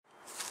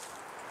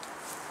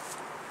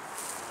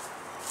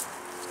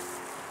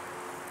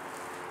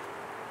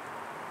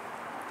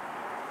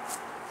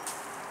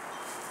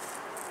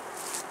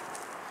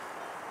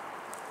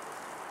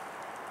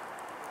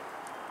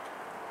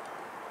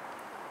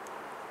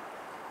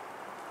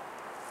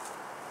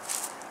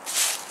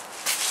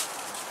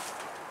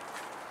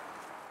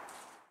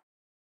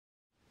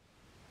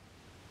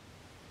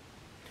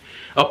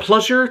A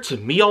pleasure to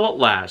meet y'all at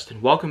last,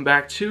 and welcome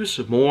back to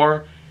some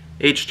more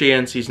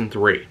HJN Season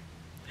 3.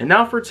 And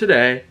now for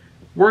today,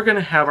 we're going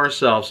to have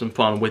ourselves some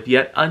fun with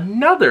yet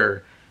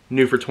another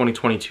new for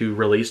 2022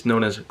 release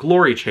known as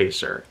Glory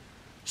Chaser.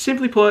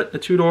 Simply put, a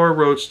two-door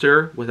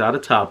roadster without a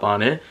top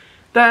on it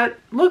that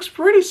looks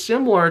pretty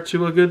similar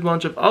to a good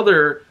bunch of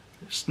other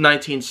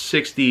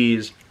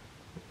 1960s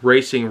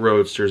racing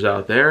roadsters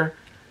out there.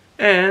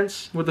 And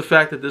with the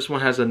fact that this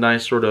one has a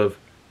nice sort of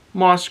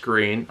moss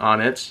green on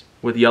it,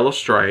 with yellow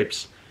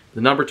stripes,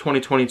 the number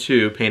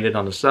 2022 painted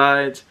on the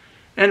sides,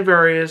 and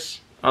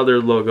various other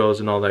logos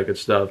and all that good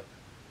stuff.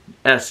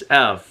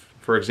 SF,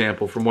 for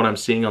example, from what I'm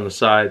seeing on the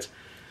sides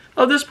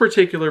of this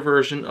particular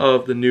version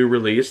of the new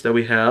release that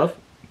we have.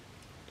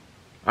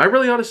 I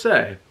really ought to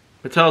say,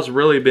 Mattel's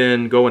really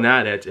been going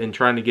at it and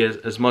trying to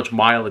get as much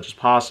mileage as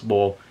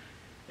possible.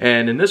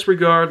 And in this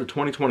regard, the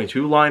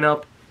 2022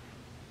 lineup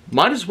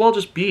might as well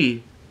just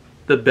be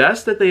the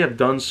best that they have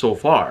done so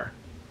far.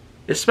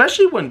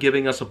 Especially when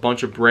giving us a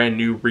bunch of brand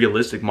new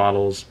realistic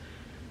models.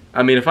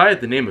 I mean, if I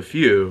had to name a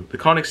few, the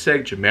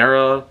Koenigsegg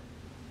Gemera,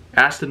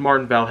 Aston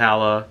Martin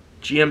Valhalla,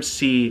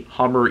 GMC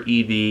Hummer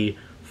EV,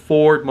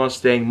 Ford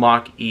Mustang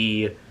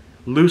Mach-E,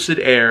 Lucid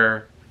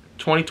Air,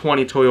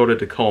 2020 Toyota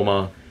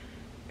Tacoma,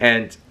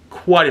 and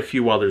quite a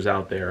few others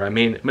out there. I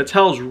mean,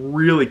 Mattel's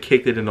really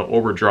kicked it into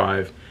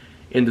overdrive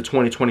in the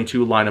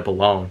 2022 lineup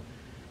alone.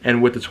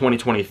 And with the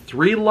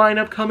 2023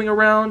 lineup coming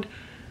around,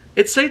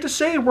 it's safe to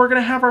say we're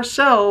going to have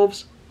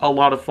ourselves a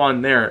lot of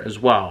fun there as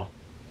well.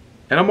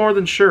 And I'm more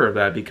than sure of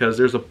that because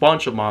there's a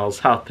bunch of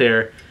models out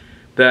there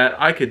that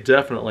I could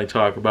definitely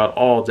talk about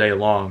all day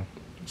long.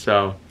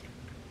 So,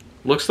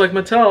 looks like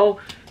Mattel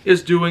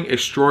is doing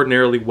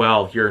extraordinarily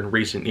well here in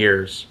recent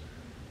years.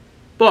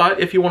 But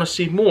if you want to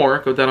see more,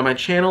 go down to my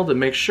channel to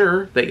make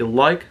sure that you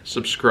like,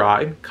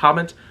 subscribe,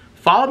 comment,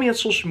 follow me on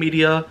social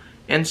media,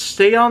 and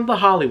stay on the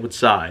Hollywood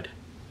side.